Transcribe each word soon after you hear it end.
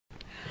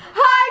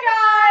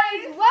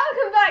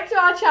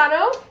our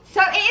channel.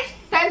 So it's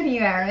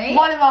February.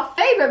 One of our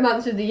favourite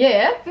months of the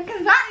year.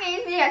 Because that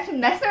means we get to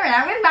mess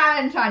around with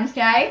Valentine's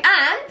Day.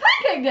 And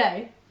Pancake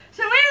Day.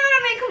 So we're going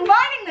to be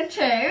combining the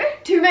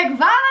two. To make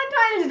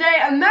Valentine's Day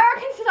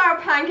American style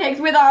pancakes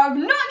with our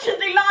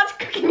obnoxiously large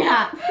cooking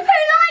hats. Who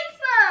likes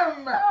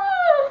them?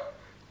 Oh.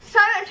 So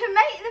to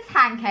make the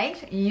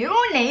pancakes, you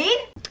will need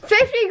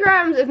 50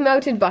 grams of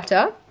melted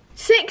butter,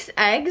 6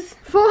 eggs,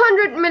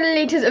 400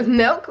 millilitres of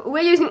milk.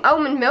 We're using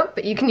almond milk,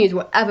 but you can use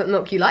whatever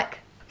milk you like.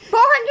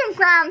 400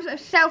 grams of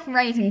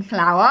self-raising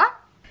flour,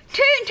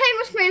 2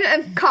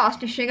 tablespoons of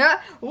caster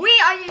sugar. We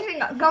are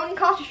using golden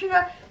caster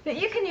sugar,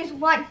 but you can use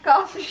white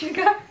caster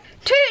sugar.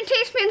 2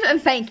 teaspoons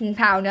of baking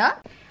powder,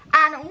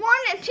 and 1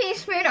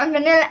 teaspoon of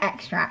vanilla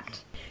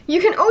extract.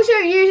 You can also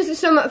use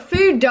some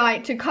food dye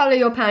to colour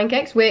your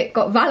pancakes. We've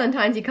got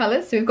Valentine's-y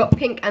colours, so we've got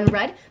pink and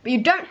red, but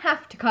you don't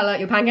have to colour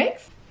your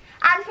pancakes.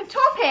 And for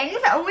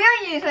toppings, we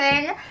are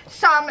using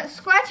some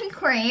squirty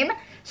cream,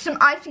 some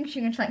icing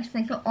sugar to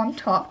sprinkle on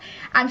top,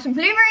 and some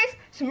blueberries,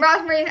 some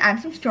raspberries, and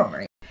some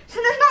strawberries. So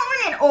there's not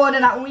really an order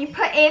that we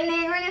put in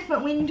the ingredients,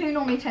 but we do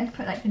normally tend to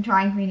put like the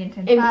dry ingredients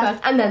in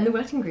first. And then the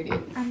wet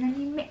ingredients. And then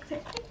you mix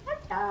it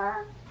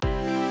together.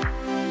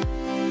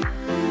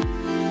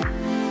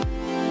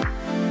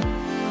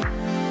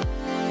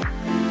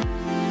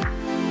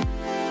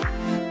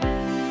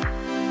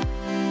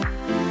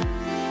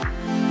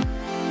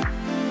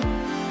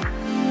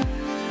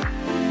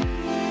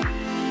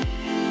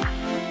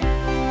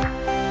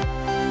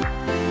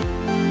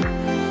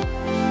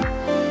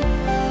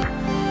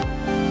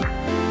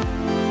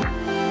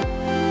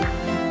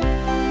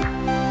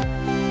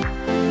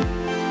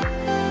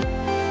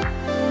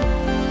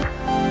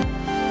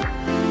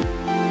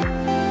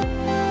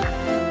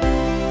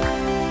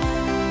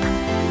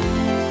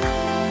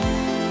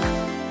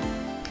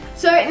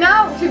 So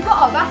now we've got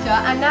our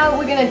batter, and now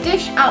we're going to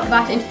dish out the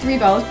batter into 3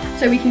 bowls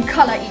so we can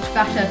colour each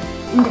batter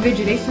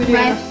individually. So we're doing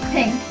red,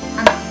 pink,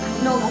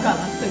 and normal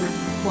colour, so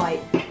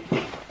white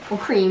or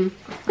cream.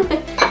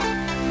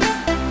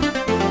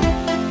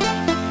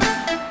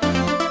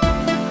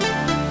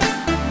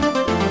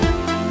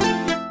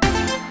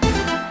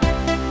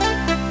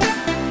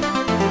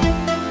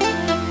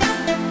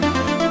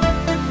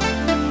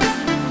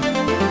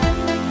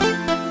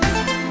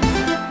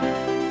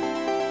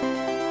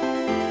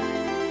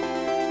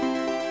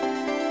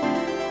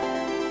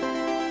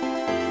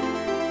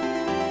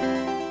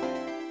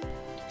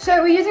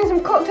 So we're using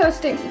some cocktail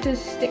sticks to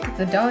stick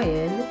the dye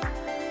in.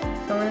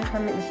 So I'm going to try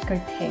and make this go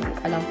pink.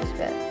 I love this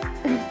bit.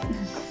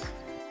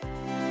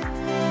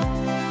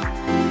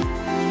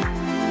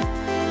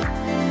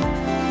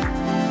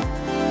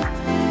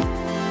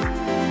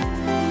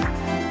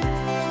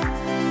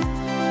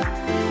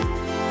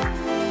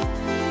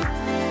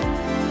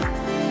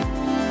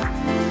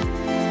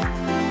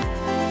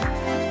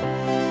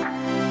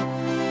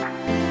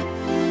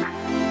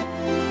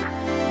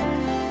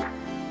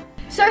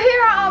 So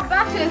here are our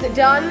batters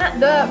done.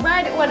 The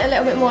red went a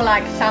little bit more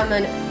like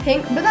salmon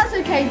pink, but that's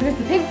okay because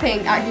the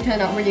pink actually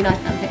turned out really nice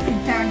and pink.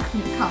 very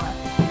cute colour.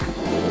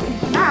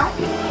 Now,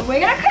 we're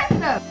going to cook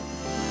them.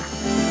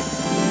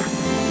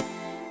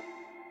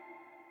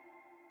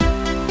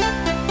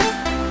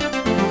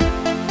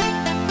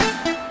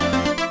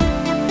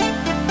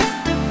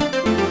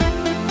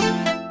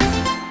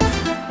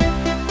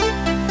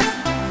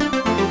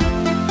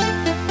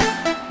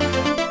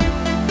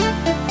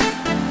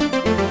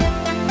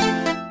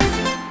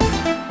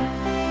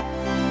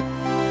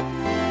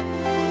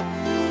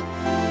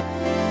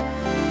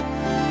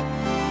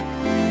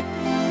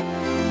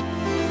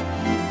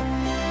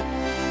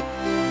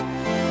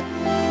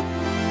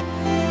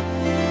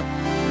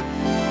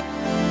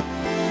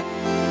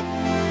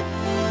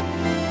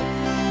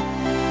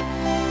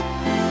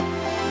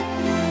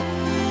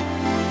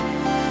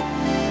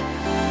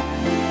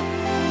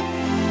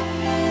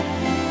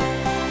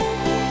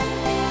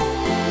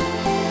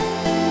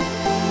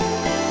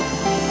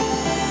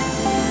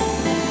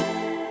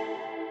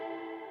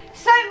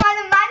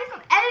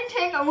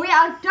 We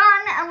are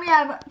done and we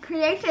have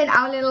created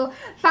our little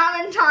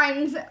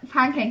Valentine's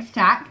pancake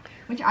stack,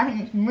 which I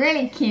think is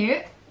really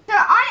cute. So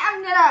I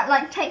am gonna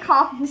like take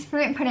half of the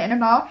spoon, put it in a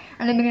bowl,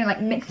 and then we're gonna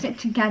like mix it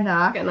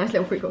together. Get a nice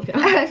little fruit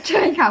cocktail.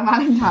 To make our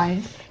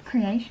Valentine's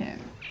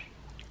creation.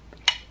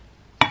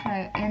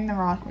 So in the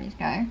raspberries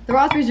go. The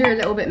raspberries are a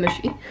little bit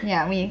mushy.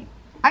 Yeah,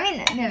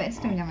 no, it's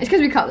still yummy. It's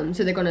because we cut them,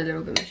 so they've gone a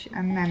little bit mushy.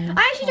 And then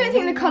I actually don't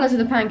think the colours of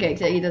the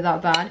pancakes are either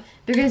that bad,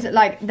 because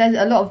like there's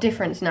a lot of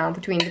difference now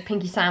between the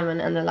pinky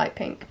salmon and the light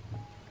pink.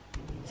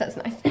 So that's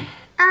nice.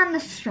 And the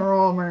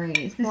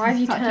strawberries. This Why have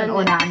you such turned an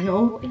odd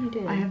angle. What are you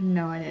doing? I have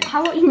no idea.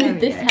 How about you There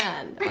move we this go.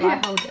 hand while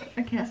I hold it?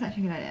 Okay, that's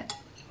actually a good idea.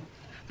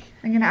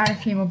 I'm gonna add a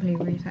few more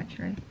blueberries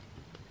actually.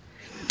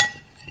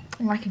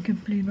 Like a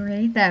good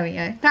blueberry. There we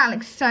go. That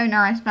looks so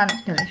nice. That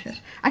looks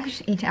delicious. I could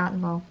just eat it out of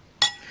the bowl.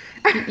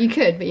 You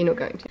could, but you're not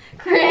going to.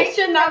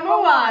 Creation number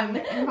 1.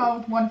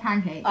 Involved 1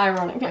 pancake.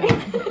 Ironically.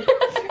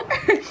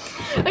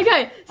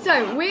 Okay,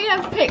 so we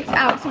have picked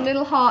out some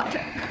little heart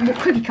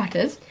cookie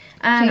cutters.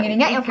 And so you're gonna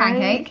get your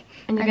pancake,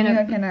 and you're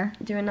gonna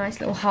do a nice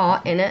little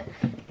heart in it.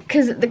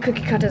 Because the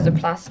cookie cutters are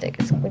plastic,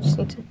 we just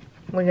need to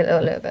wiggle it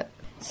a little bit.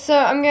 So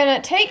I'm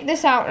gonna take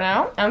this out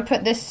now and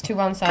put this to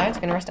one side.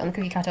 I'm gonna rest it on the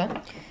cookie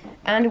cutter.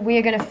 And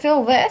we're gonna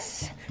fill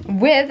this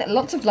with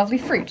lots of lovely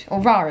fruit, or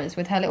Rara's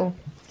with her little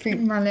fruit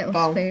my little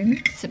bowl.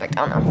 spoon. Sit back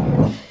down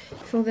now.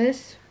 Fill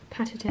this,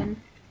 pat it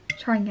in.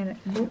 Try and get it.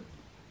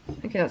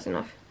 Okay, that's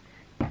enough.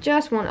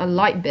 Just want a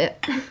light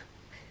bit.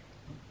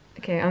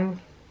 Okay,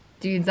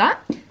 do that.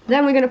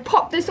 Then we're gonna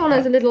pop this on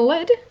as a little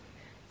lid,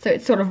 so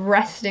it's sort of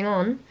resting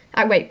on.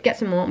 Wait, get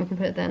some more and we can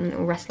put it there and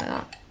it'll rest like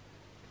that.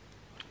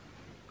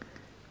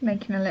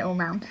 Making a little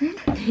mountain.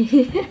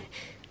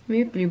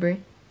 Move,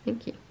 blueberry.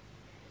 Thank you.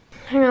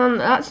 Hang on,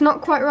 that's not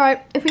quite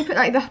right. If we put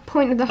like the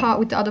point of the heart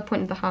with the other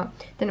point of the heart,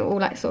 then it will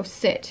like sort of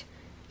sit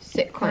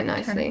quite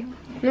nicely.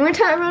 And when we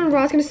turn it around,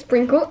 Ra's gonna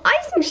sprinkle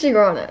icing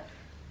sugar on it.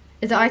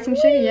 Is it icing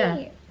sugar?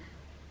 Yeah.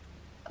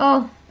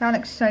 Oh, that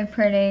looks so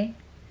pretty.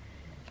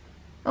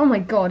 Oh my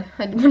god,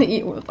 I want to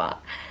eat all of that.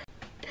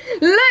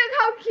 Look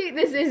how cute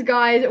this is,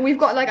 guys. We've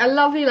got like a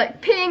lovely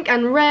like pink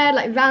and red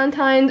like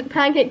Valentine's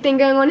pancake thing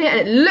going on here, and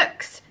it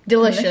looks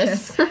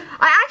delicious. I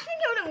actually think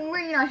it would look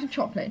really nice with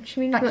chocolate. Should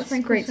we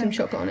like grate some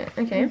chocolate on it?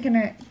 Okay. I'm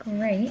gonna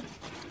grate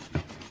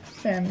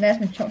some. There's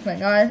my chocolate,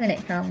 guys, and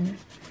it comes.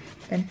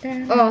 Dun,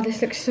 dun, oh,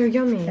 this looks so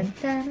yummy. dun,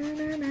 dun,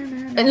 dun,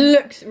 dun, dun. It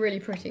looks really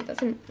pretty.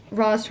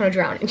 Ra's trying to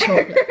drown in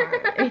chocolate.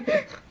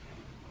 Apparently.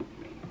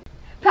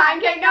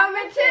 Pancake number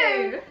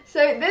 2.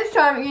 So this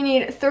time you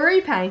need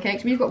 3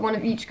 pancakes. We've got one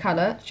of each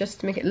colour just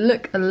to make it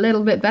look a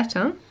little bit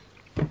better.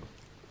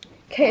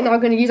 Okay, now we're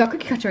going to use our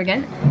cookie cutter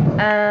again,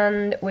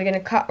 and we're going to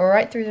cut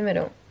right through the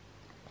middle.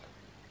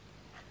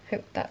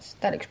 Hope that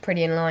looks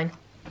pretty in line.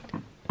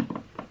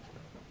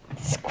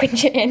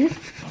 Squinch it in.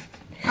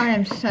 I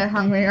am so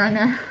hungry right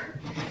now.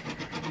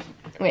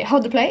 Wait,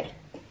 hold the plate.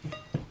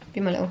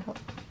 Be my little help.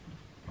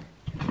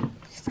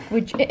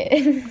 Squidge it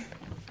in.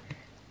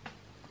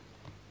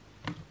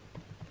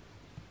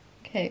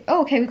 Okay.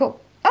 Oh, okay. We got.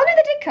 Oh no,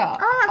 they did cut.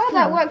 Oh,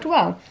 that worked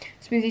well.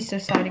 Let's move these to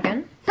the side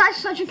again. That's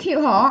such a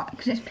cute heart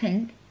because it's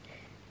pink.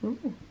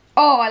 Ooh.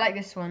 Oh, I like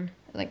this one.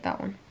 I like that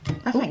one.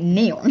 That's like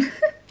neon.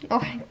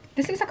 Oh,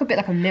 this looks like a bit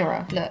like a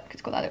mirror. Look,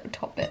 it's got that little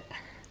top bit.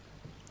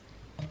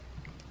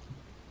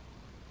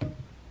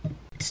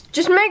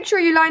 Just make sure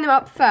you line them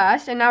up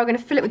first, and now we're going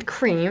to fill it with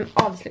cream.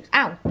 Oh, this looks.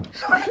 Ow!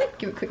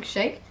 Give it a quick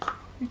shake.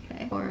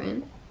 Okay. Pour it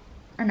in.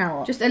 And now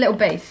what? Just a little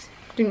base.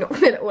 Do not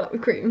fill it all up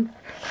with cream.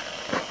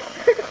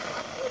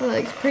 Oh,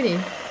 that looks pretty.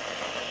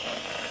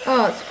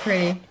 Oh, it's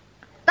pretty.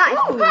 That is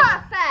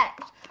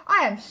perfect!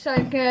 I am so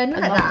good.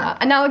 Look at that.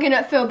 And now we're going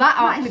to fill that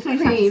up with so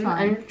cream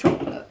satisfying. and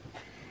chocolate.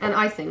 And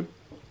icing.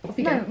 Off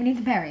you No, go. we need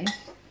the berries.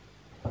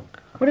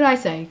 What did I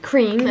say?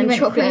 Cream and went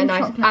chocolate cream, and ice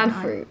chocolate and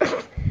and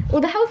fruit.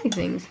 All the healthy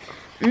things.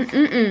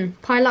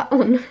 Pile that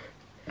on.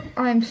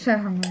 I am so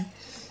hungry.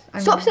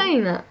 Stop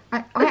saying that.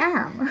 I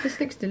am. This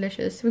looks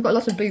delicious. We've got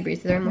lots of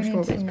blueberries. There are more We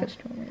need strawberries. some more But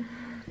strawberries.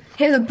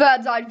 here's a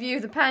bird's eye view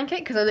of the pancake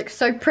because it looks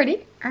so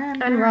pretty.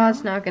 And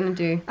Ra's now going to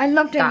do. I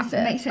love doing that this. It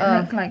bit. makes it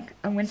look like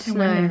a winter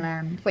Snow.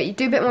 wonderland. Wait, you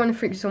do a bit more on the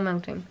fruit because it's all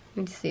melting.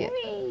 You need to see it.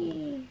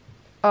 Whee!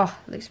 Oh,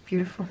 it looks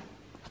beautiful.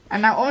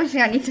 And now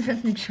obviously I need to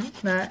put some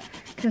chocolate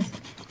because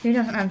who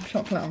doesn't have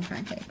chocolate on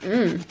pancakes?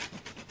 Mmm.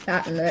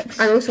 That looks.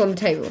 And also on the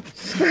table.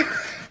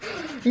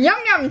 Yum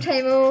yum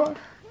table.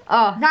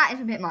 Oh. That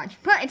is a bit much,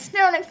 but it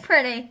still looks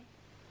pretty.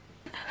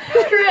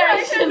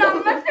 Creation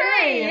number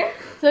 3.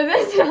 So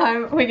this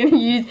time we're going to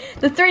use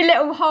the 3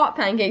 little heart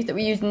pancakes that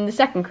we used in the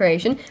second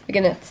creation.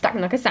 We're going to stack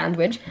them like a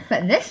sandwich.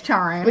 But this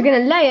time We're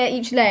going to layer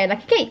each layer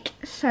like a cake.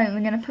 So we're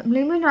going to put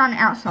blueberries around the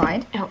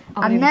outside.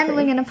 And then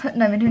we're going to put,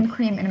 no, we're doing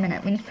cream in a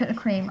minute. We need to put the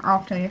cream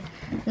after we've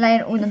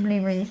layered all the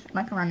blueberries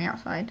like around the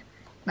outside.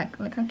 Like,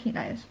 look how cute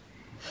that is.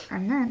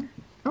 And then,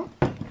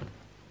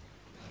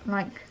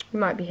 like. We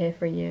might be here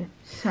for a year.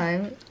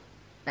 So,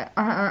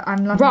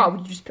 I'm loving. Rob,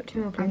 would you just put 2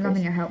 more blueberries? I'm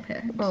loving your help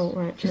here. Oh,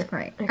 right. Which is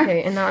great.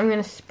 Okay, and now I'm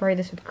going to spray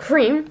this with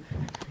cream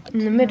in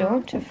the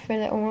middle to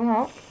fill it all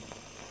up.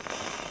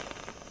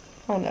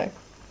 Oh no.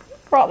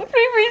 Rob, the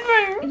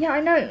blueberries move! Yeah,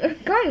 I know.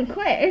 Go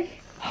quick.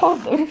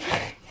 Hold them.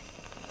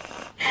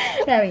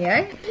 There we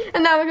go.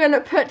 And now we're going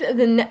to put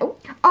the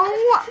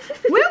Oh,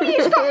 will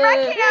you stop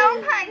wrecking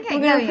our pancake? We're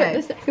There going we to put go.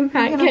 the second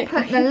We're going pancake. to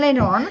put the lid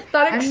on.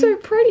 That looks and so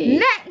pretty.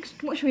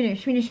 Next, what should we do?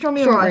 Should we do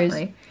strawberry or Strawberries.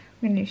 raspberry?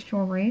 We're going to do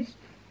strawberries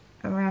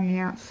around the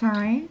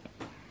outside.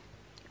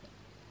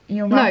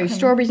 You're No, welcome.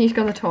 strawberries need to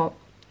go on the top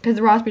because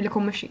the raspberry look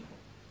all mushy.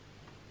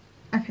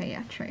 Okay,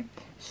 yeah, true.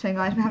 So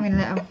guys, we're having a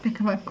little bit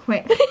of a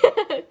quick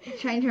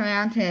change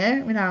around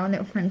here with our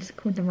little friends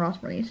called the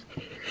raspberries.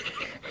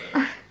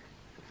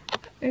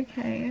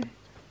 Okay.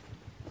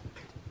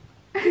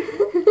 They're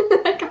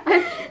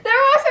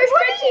all so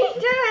What are squishy. you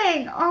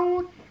doing?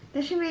 Oh,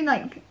 there should be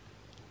like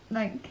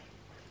a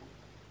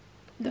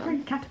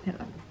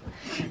caterpillar.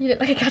 You look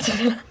like a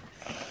caterpillar.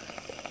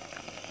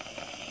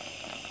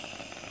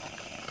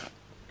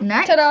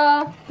 Next.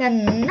 Ta-da!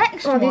 Then the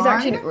next one. These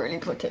actually look really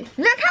pretty.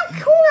 Look how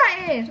cool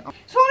that is.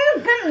 So what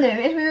we were going to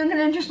do is we were going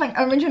to just like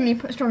originally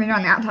put strawberries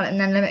around the outside and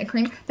then limit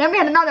cream. Then we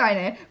had another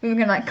idea. We were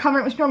going to like cover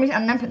it with strawberries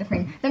and then put the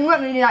cream. Then we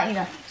weren't going to do that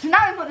either. So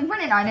now we've got the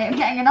brilliant idea of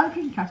getting another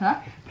cookie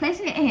cutter,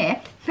 placing it here,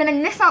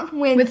 filling this up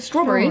with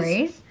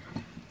strawberries.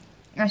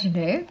 As you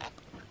do.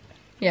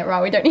 Yeah,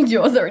 right, we don't need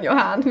yours, they're in your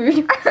hand.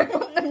 I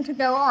want them to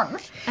go on.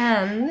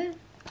 And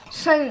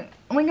so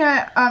we're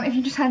gonna, if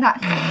you just heard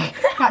that,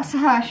 that's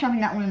her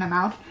shoving that one in her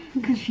mouth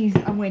because she's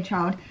a weird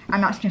child,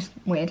 and that's just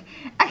weird.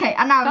 Okay,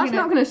 and now that's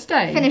not gonna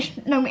stay. Finish.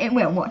 No, it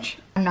will. Watch.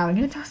 And now we're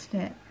gonna dust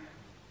it.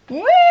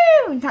 Woo!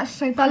 That's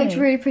so pretty. That looks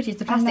really pretty. Is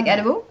the plastic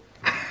edible?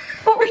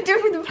 What are we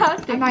doing with the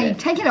plastic? And now you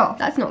take it off.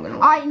 That's not gonna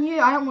work. I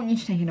don't want you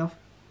to take it off.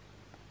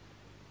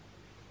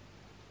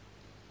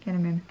 Get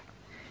them in.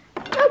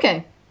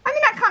 Okay. I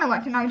mean that kind of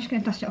worked, and now we're just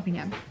gonna dust it up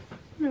again.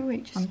 No,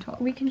 wait, just on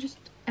top. We can just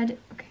edit.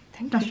 Okay,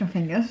 Dust your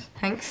fingers.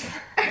 Thanks.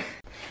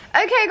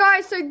 Okay,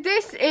 guys, so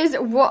this is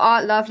what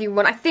our lovely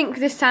one. I think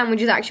this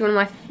sandwich is actually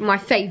one of my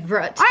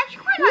favourite. I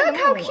actually quite like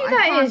Look how cute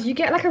that is. You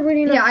get like a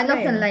really nice Yeah, I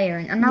love the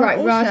layering. And now right,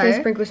 also, Ra's gonna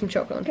sprinkle some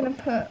chocolate on top. I'm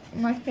gonna put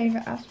my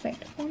favourite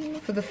aspect on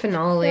For the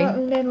finale.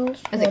 Little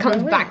as it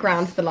comes back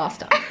round to the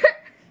last time.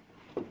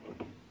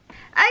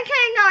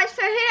 Okay, guys,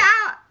 so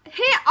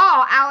here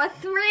are our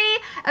 3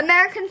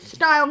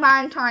 American-style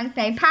Valentine's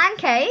Day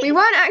pancakes. We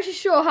weren't actually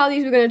sure how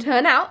these were going to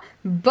turn out,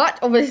 but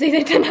obviously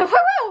they turned out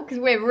quite well because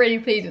we're really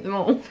pleased with them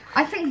all.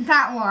 I think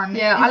that one.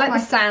 Yeah, I like the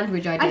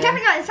sandwich idea. I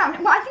definitely like the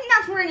sandwich, but I think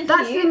that's really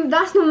cute.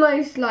 That's the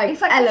most like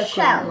It's like eloquent a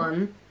shell.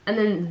 one, and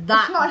then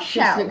that It's not a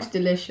shell, just looks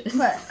delicious.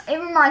 But it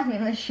reminds me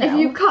of a shell. If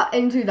you cut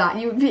into that,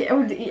 you would be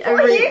able to eat.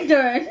 What are you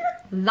doing?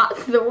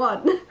 That's the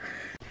one.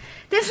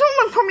 This one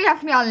would probably have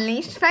to be our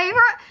least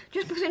favourite,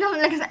 just because it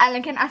doesn't look as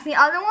elegant as the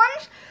other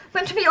ones.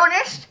 But to be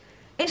honest,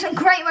 it's a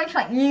great way to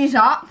like use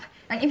up.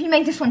 Like if you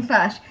make this one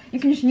first, you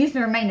can just use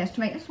the remainders to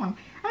make this one.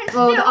 And it's the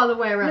other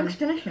way around. Looks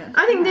delicious.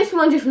 I think this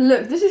one just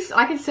looks.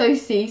 I could so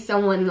see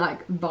someone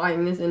like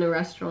buying this in a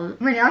restaurant.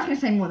 Really, I was gonna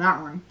say more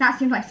that one. That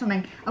seems like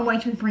a way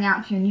to bring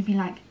out to you, and you'd be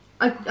like.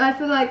 I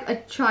feel like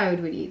a child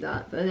would eat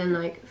that, but then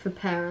like for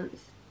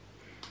parents,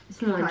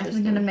 it's more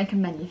interesting. We're gonna make a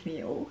menu for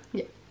you all.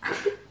 Yeah.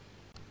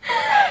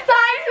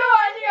 Thanks for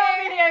watching our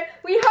video.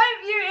 We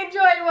hope you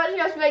enjoyed watching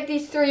us make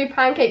these 3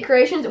 pancake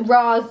creations.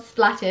 Ra's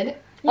splattered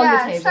on the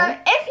table. So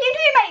if you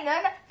do make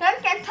them, don't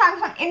forget to tag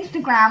us on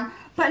Instagram,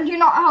 but do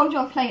not hold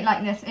your plate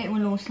like this. It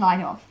will all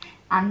slide off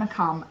and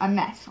become a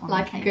mess on the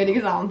table. A good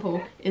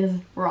example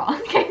is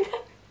Ra's.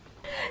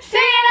 See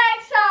you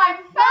next time.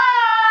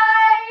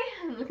 Bye.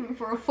 I'm looking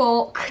for a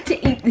fork to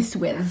eat this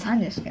with. I'm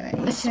just gonna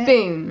eat a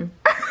spoon.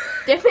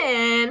 Dip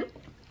in.